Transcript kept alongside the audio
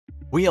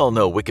We all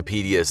know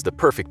Wikipedia is the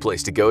perfect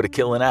place to go to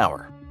kill an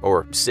hour,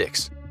 or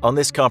 6. On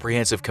this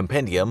comprehensive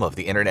compendium of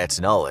the internet's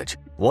knowledge,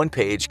 one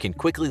page can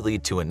quickly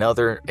lead to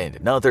another and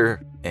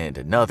another and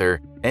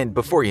another, and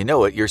before you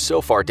know it, you're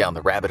so far down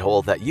the rabbit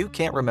hole that you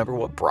can't remember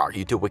what brought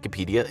you to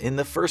Wikipedia in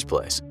the first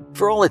place.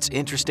 For all its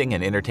interesting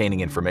and entertaining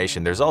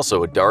information, there's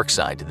also a dark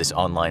side to this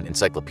online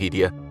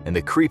encyclopedia, and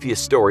the creepiest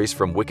stories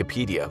from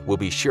Wikipedia will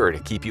be sure to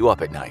keep you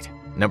up at night.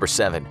 Number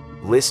 7.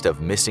 List of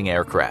missing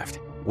aircraft.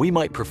 We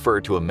might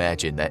prefer to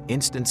imagine that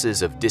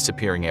instances of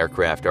disappearing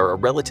aircraft are a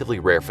relatively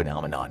rare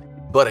phenomenon.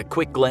 But a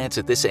quick glance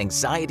at this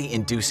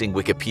anxiety-inducing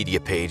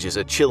Wikipedia page is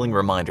a chilling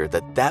reminder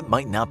that that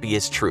might not be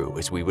as true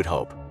as we would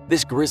hope.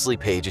 This grisly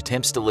page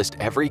attempts to list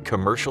every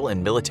commercial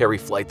and military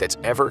flight that's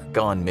ever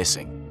gone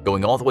missing,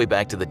 going all the way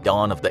back to the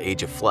dawn of the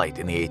age of flight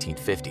in the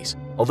 1850s.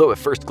 Although at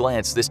first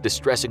glance this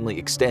distressingly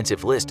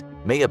extensive list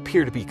may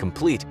appear to be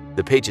complete,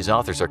 the page's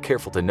authors are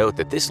careful to note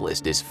that this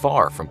list is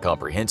far from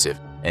comprehensive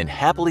and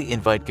happily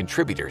invite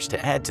contributors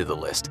to add to the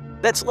list.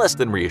 That's less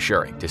than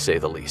reassuring, to say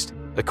the least.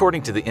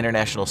 According to the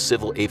International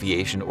Civil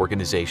Aviation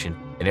Organization,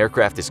 an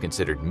aircraft is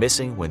considered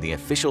missing when the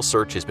official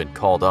search has been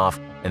called off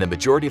and the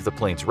majority of the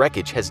plane's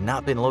wreckage has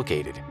not been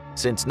located.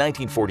 Since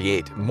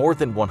 1948, more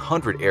than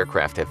 100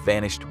 aircraft have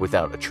vanished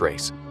without a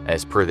trace,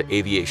 as per the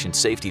Aviation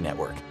Safety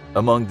Network.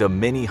 Among the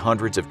many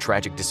hundreds of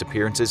tragic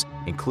disappearances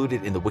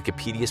included in the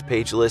Wikipedia's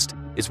page list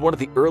is one of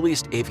the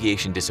earliest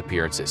aviation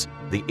disappearances,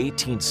 the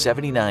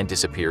 1879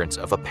 disappearance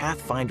of a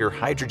Pathfinder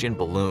hydrogen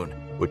balloon,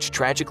 which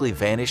tragically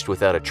vanished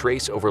without a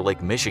trace over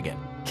Lake Michigan,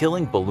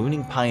 killing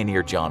ballooning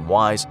pioneer John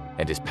Wise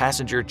and his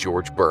passenger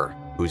George Burr,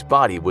 whose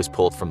body was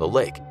pulled from the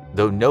lake,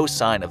 though no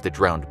sign of the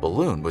drowned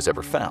balloon was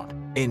ever found.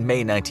 In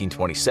May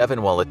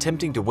 1927, while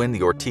attempting to win the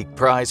Orteig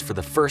Prize for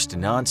the first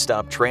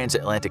non-stop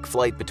transatlantic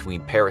flight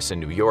between Paris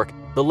and New York,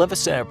 the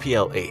Levasseur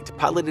PL-8,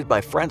 piloted by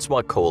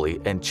François Colli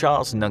and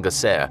Charles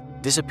Nungesser,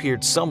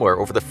 disappeared somewhere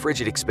over the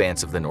frigid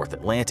expanse of the North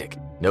Atlantic.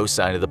 No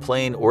sign of the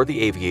plane or the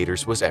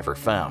aviators was ever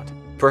found.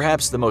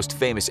 Perhaps the most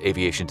famous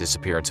aviation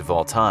disappearance of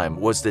all time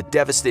was the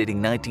devastating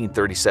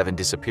 1937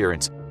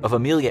 disappearance of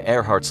Amelia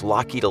Earhart's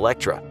Lockheed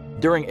Electra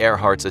during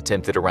Earhart's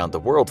attempted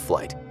around-the-world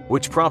flight,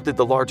 which prompted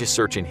the largest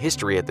search in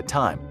history at the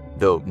time,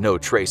 though no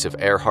trace of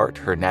Earhart,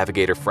 her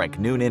navigator Frank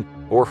Noonan,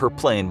 or her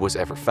plane was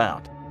ever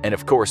found. And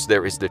of course,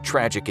 there is the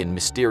tragic and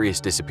mysterious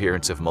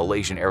disappearance of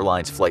Malaysian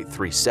Airlines Flight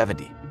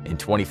 370. In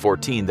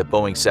 2014, the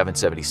Boeing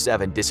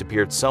 777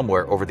 disappeared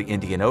somewhere over the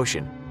Indian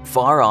Ocean,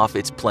 far off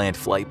its planned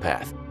flight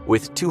path,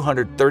 with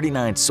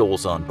 239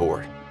 souls on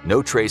board.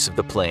 No trace of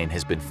the plane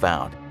has been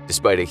found,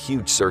 despite a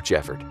huge search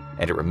effort,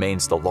 and it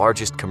remains the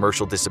largest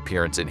commercial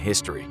disappearance in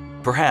history.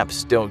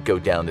 Perhaps don't go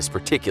down this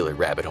particular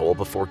rabbit hole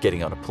before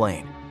getting on a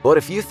plane. But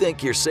if you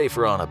think you're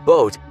safer on a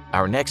boat,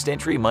 our next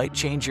entry might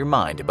change your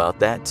mind about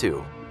that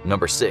too.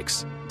 Number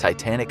 6.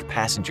 Titanic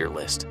Passenger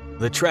List.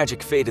 The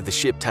tragic fate of the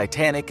ship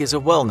Titanic is a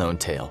well-known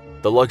tale.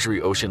 The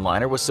luxury ocean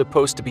liner was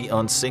supposed to be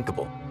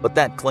unsinkable, but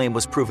that claim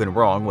was proven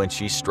wrong when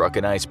she struck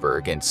an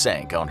iceberg and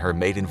sank on her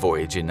maiden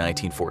voyage in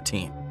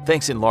 1914.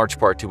 Thanks in large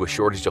part to a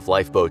shortage of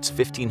lifeboats,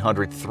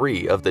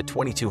 1,503 of the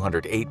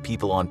 2,208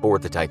 people on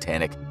board the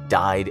Titanic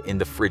died in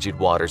the frigid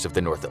waters of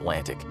the North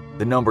Atlantic.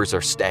 The numbers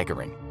are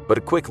staggering, but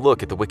a quick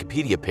look at the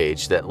Wikipedia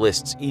page that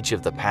lists each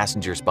of the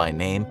passengers by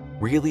name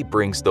really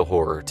brings the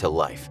horror to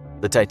life.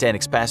 The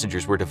Titanic's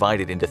passengers were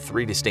divided into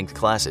 3 distinct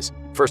classes.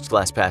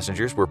 First-class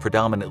passengers were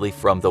predominantly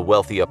from the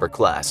wealthy upper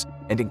class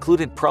and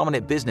included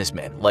prominent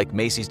businessmen like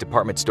Macy's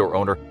department store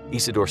owner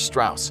Isidor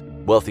Straus,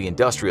 wealthy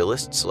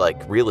industrialists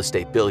like real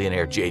estate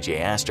billionaire J.J.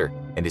 Astor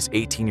and his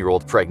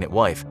 18-year-old pregnant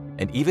wife,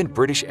 and even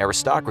British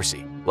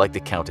aristocracy like the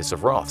Countess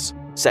of Rothes.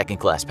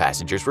 Second-class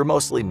passengers were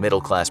mostly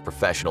middle-class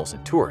professionals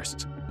and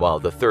tourists, while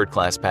the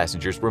third-class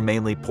passengers were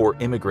mainly poor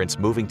immigrants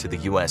moving to the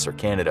US or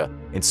Canada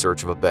in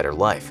search of a better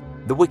life.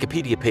 The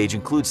Wikipedia page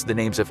includes the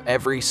names of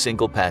every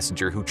single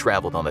passenger who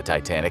traveled on the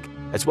Titanic,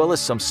 as well as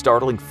some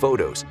startling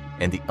photos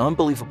and the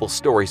unbelievable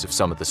stories of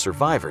some of the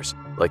survivors,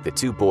 like the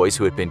 2 boys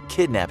who had been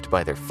kidnapped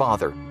by their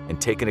father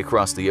and taken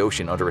across the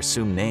ocean under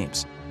assumed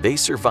names. They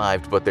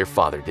survived, but their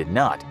father did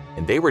not,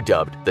 and they were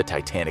dubbed the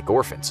Titanic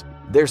Orphans.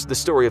 There's the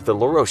story of the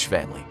LaRoche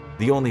family,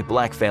 the only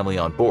black family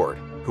on board,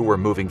 who were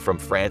moving from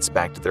France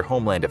back to their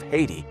homeland of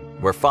Haiti,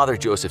 where Father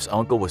Joseph's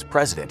uncle was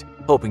president,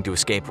 hoping to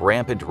escape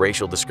rampant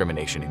racial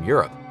discrimination in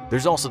Europe.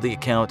 There's also the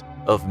account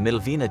of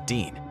Milvina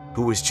Dean,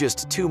 who was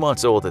just 2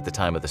 months old at the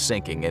time of the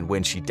sinking, and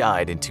when she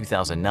died in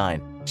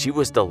 2009, she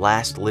was the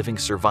last living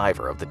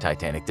survivor of the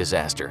Titanic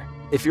disaster.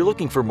 If you're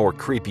looking for more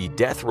creepy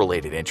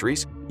death-related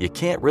entries, you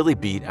can't really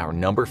beat our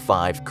number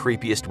 5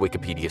 creepiest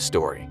Wikipedia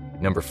story.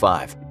 Number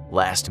 5.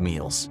 Last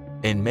Meals.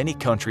 In many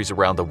countries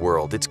around the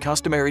world, it's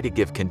customary to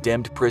give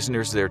condemned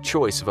prisoners their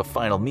choice of a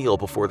final meal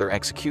before their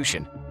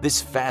execution.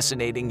 This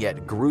fascinating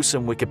yet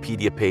gruesome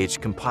Wikipedia page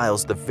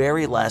compiles the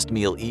very last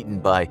meal eaten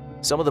by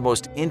some of the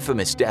most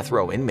infamous death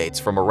row inmates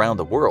from around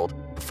the world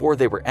before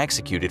they were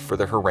executed for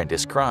their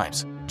horrendous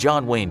crimes.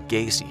 John Wayne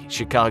Gacy,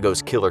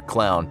 Chicago's killer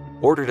clown,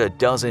 ordered a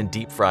dozen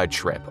deep-fried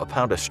shrimp, a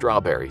pound of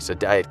strawberries, a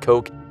Diet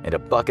Coke, and a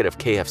bucket of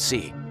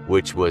KFC,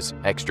 which was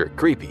extra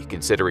creepy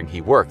considering he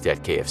worked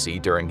at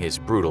KFC during his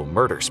brutal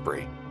murder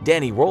spree.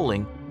 Danny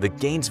Rolling, the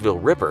Gainesville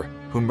Ripper,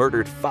 who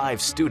murdered 5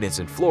 students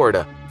in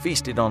Florida,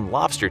 feasted on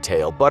lobster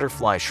tail,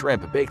 butterfly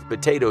shrimp, baked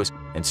potatoes,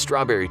 and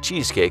strawberry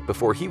cheesecake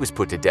before he was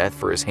put to death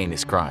for his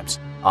heinous crimes.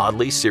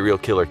 Oddly, serial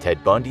killer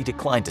Ted Bundy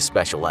declined a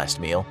special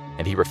last meal,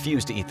 and he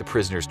refused to eat the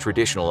prisoner's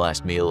traditional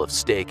last meal of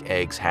steak,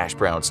 eggs, hash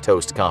browns,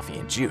 toast, coffee,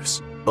 and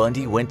juice.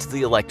 Bundy went to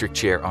the electric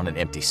chair on an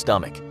empty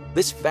stomach.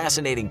 This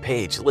fascinating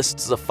page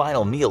lists the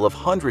final meal of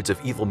hundreds of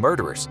evil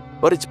murderers,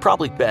 but it's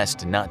probably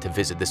best not to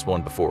visit this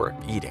one before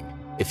eating.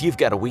 If you've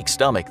got a weak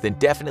stomach, then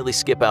definitely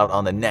skip out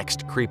on the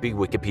next creepy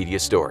Wikipedia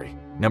story.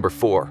 Number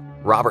 4.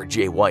 Robert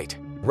J. White.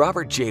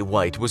 Robert J.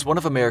 White was one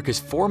of America's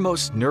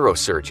foremost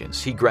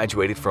neurosurgeons. He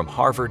graduated from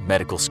Harvard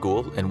Medical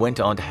School and went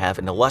on to have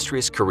an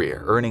illustrious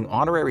career, earning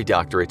honorary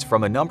doctorates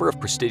from a number of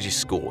prestigious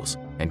schools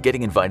and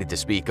getting invited to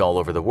speak all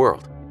over the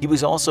world. He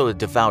was also a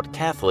devout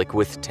Catholic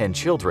with 10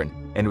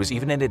 children and was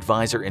even an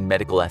advisor in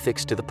medical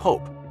ethics to the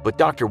Pope. But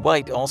Dr.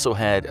 White also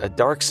had a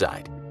dark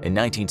side. In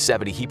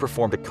 1970, he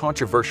performed a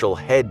controversial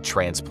head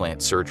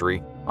transplant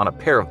surgery on a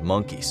pair of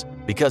monkeys.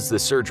 Because the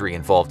surgery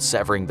involved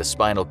severing the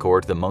spinal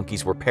cord, the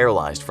monkeys were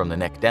paralyzed from the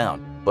neck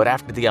down. But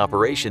after the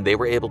operation, they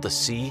were able to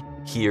see,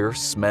 hear,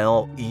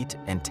 smell, eat,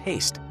 and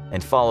taste,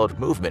 and followed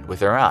movement with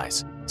their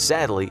eyes.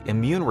 Sadly,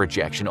 immune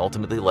rejection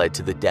ultimately led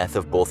to the death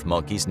of both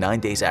monkeys 9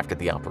 days after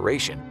the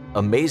operation.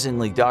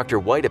 Amazingly, Dr.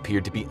 White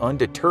appeared to be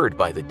undeterred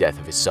by the death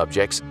of his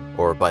subjects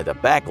or by the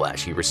backlash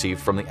he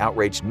received from the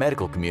outraged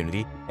medical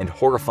community and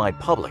horrified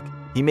public.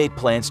 He made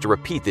plans to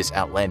repeat this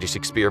outlandish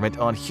experiment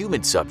on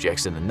human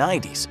subjects in the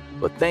 90s,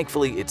 but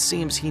thankfully it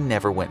seems he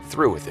never went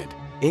through with it.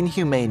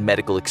 Inhumane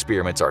medical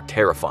experiments are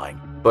terrifying,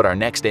 but our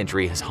next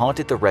entry has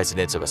haunted the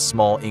residents of a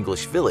small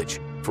English village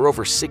for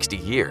over 60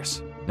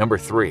 years. Number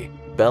 3.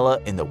 Bella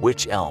in the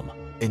Wych Elm.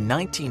 In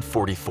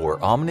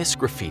 1944, ominous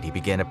graffiti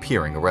began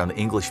appearing around the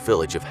English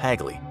village of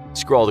Hagley.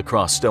 Scrawled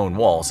across stone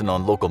walls and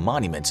on local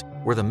monuments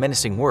were the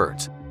menacing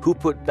words, "Who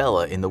put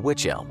Bella in the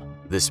Wych Elm?"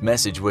 This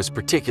message was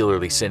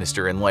particularly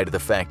sinister in light of the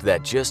fact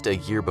that just a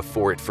year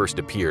before it first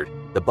appeared,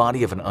 the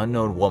body of an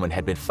unknown woman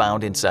had been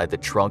found inside the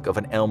trunk of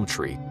an elm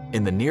tree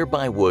in the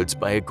nearby woods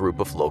by a group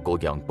of local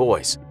young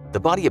boys. The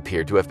body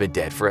appeared to have been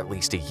dead for at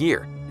least a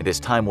year, and as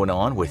time went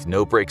on, with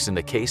no breaks in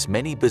the case,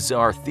 many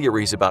bizarre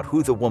theories about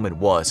who the woman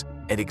was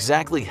and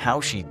exactly how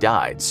she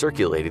died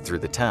circulated through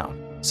the town.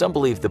 Some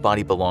believed the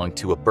body belonged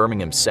to a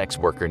Birmingham sex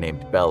worker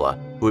named Bella,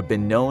 who had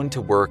been known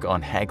to work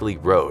on Hagley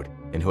Road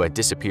and who had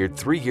disappeared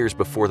 3 years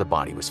before the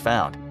body was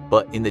found.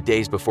 But in the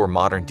days before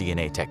modern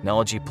DNA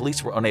technology,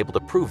 police were unable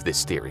to prove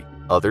this theory.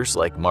 Others,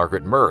 like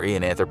Margaret Murray,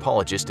 an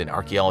anthropologist and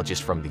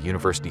archaeologist from the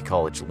University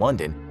College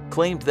London,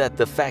 claimed that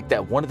the fact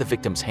that one of the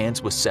victim's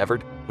hands was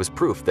severed was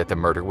proof that the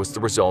murder was the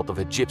result of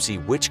a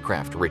gypsy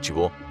witchcraft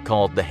ritual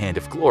called the Hand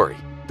of Glory.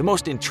 The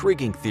most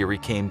intriguing theory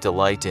came to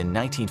light in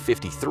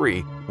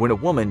 1953 when a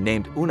woman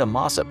named Una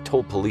Mossop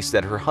told police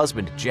that her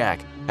husband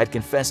Jack had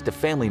confessed to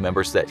family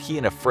members that he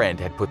and a friend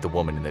had put the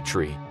woman in the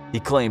tree. He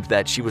claimed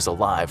that she was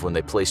alive when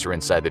they placed her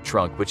inside the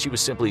trunk, but she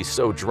was simply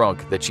so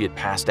drunk that she had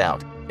passed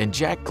out. And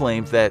Jack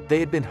claimed that they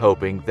had been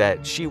hoping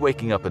that she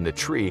waking up in the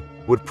tree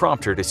would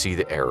prompt her to see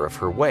the error of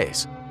her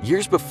ways.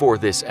 Years before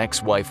this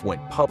ex-wife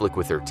went public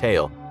with her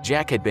tale,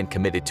 Jack had been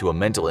committed to a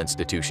mental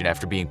institution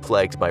after being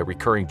plagued by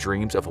recurring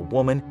dreams of a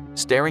woman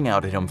staring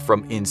out at him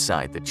from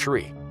inside the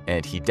tree,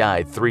 and he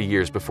died 3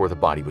 years before the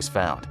body was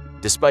found.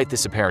 Despite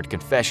this apparent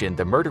confession,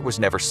 the murder was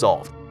never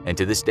solved, and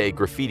to this day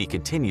graffiti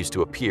continues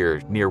to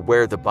appear near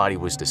where the body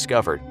was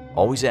discovered,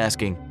 always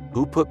asking,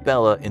 "Who put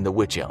Bella in the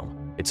Wych Elm?"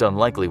 It's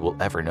unlikely we'll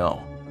ever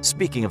know.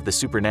 Speaking of the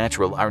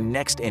supernatural, our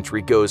next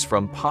entry goes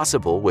from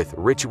possible with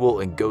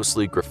ritual and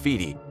ghostly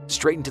graffiti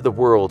straight into the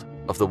world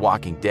of The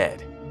Walking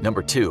Dead.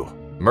 Number 2.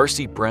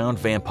 Mercy Brown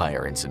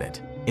Vampire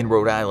Incident. In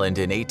Rhode Island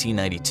in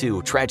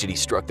 1892, tragedy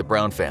struck the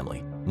Brown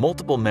family.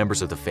 Multiple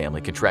members of the family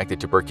contracted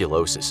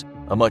tuberculosis,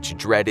 a much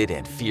dreaded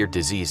and feared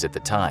disease at the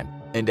time.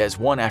 And as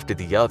one after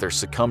the other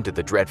succumbed to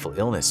the dreadful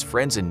illness,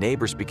 friends and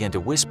neighbors began to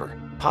whisper.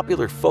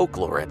 Popular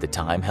folklore at the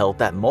time held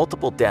that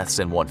multiple deaths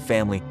in one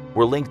family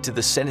were linked to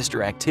the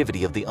sinister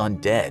activity of the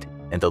undead,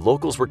 and the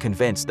locals were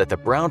convinced that the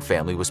Brown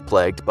family was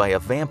plagued by a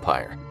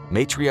vampire.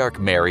 Matriarch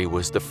Mary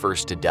was the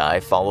first to die,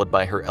 followed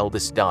by her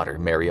eldest daughter,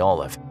 Mary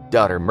Olive.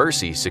 Daughter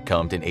Mercy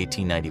succumbed in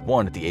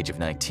 1891 at the age of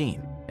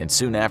 19, and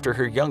soon after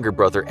her younger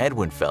brother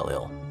Edwin fell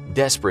ill.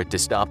 Desperate to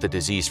stop the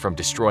disease from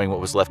destroying what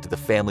was left of the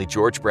family,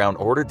 George Brown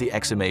ordered the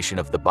exhumation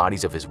of the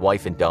bodies of his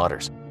wife and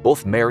daughters.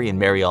 Both Mary and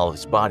Mary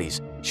Olive's bodies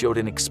showed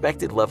an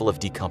expected level of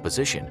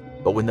decomposition,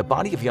 but when the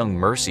body of young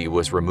Mercy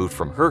was removed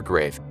from her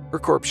grave, her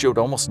corpse showed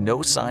almost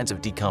no signs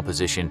of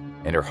decomposition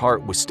and her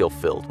heart was still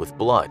filled with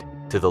blood.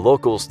 To the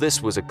locals,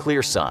 this was a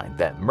clear sign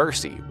that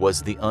Mercy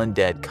was the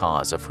undead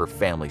cause of her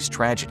family's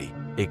tragedy,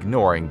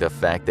 ignoring the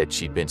fact that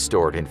she'd been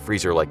stored in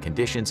freezer-like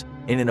conditions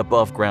in an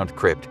above-ground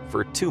crypt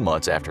for 2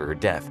 months after her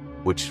death,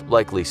 which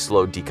likely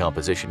slowed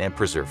decomposition and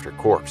preserved her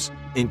corpse.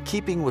 In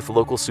keeping with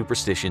local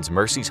superstitions,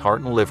 Mercy's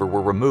heart and liver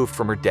were removed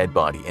from her dead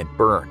body and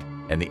burned,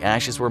 and the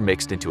ashes were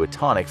mixed into a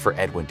tonic for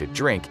Edwin to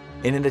drink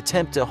in an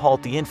attempt to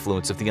halt the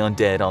influence of the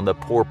undead on the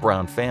poor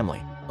Brown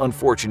family.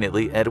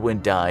 Unfortunately,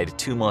 Edwin died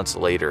 2 months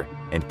later,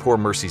 and poor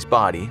Mercy's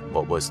body,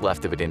 what was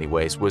left of it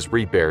anyways, was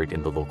reburied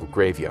in the local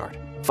graveyard.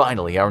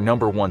 Finally, our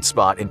number one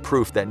spot in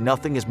proof that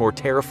nothing is more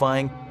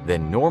terrifying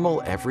than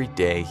normal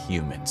everyday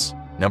humans.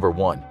 Number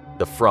 1.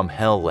 The From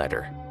Hell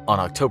Letter. On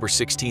October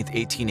 16,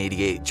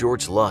 1888,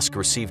 George Lusk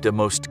received a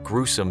most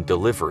gruesome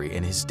delivery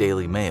in his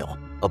Daily Mail,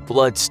 a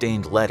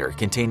blood-stained letter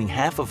containing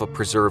half of a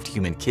preserved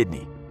human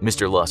kidney.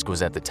 Mr. Lusk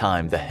was at the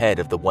time the head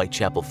of the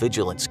Whitechapel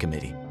Vigilance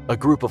Committee, a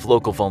group of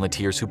local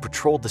volunteers who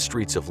patrolled the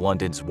streets of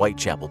London's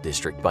Whitechapel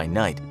district by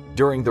night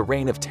during the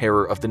reign of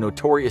terror of the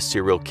notorious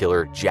serial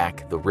killer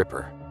Jack the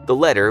Ripper. The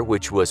letter,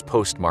 which was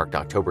postmarked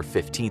October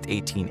 15,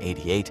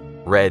 1888,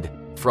 read,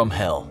 "From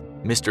Hell.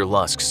 Mr.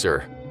 Lusk,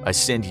 sir, I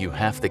send you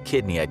half the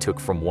kidney I took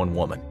from one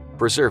woman.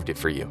 Preserved it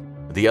for you.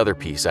 The other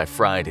piece I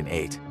fried and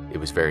ate. It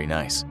was very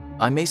nice.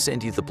 I may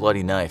send you the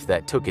bloody knife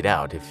that took it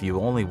out if you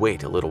only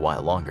wait a little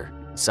while longer.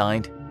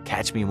 Signed,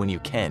 Catch me when you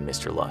can,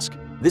 Mr. Lusk."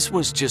 This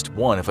was just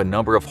one of a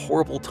number of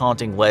horrible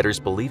taunting letters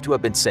believed to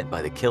have been sent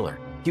by the killer.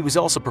 He was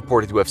also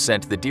purported to have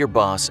sent the Dear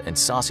Boss and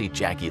Saucy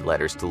Jackie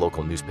letters to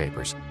local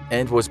newspapers,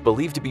 and was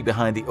believed to be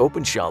behind the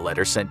Openshaw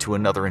letter sent to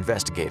another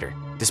investigator.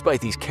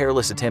 Despite these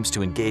careless attempts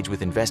to engage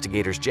with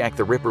investigators, Jack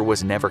the Ripper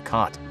was never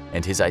caught,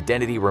 and his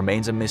identity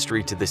remains a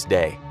mystery to this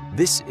day.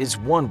 This is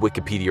one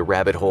Wikipedia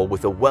rabbit hole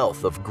with a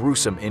wealth of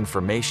gruesome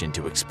information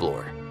to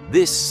explore.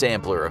 This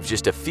sampler of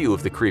just a few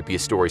of the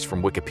creepiest stories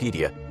from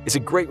Wikipedia is a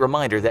great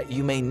reminder that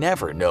you may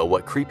never know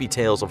what creepy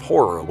tales of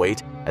horror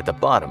await at the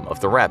bottom of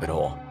the rabbit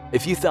hole.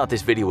 If you thought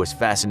this video was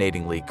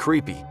fascinatingly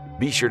creepy,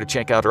 be sure to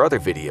check out our other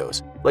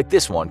videos, like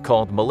this one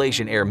called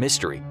Malaysian Air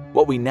Mystery,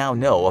 What We Now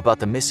Know About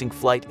the Missing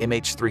Flight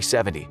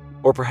MH370.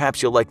 Or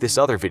perhaps you'll like this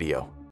other video,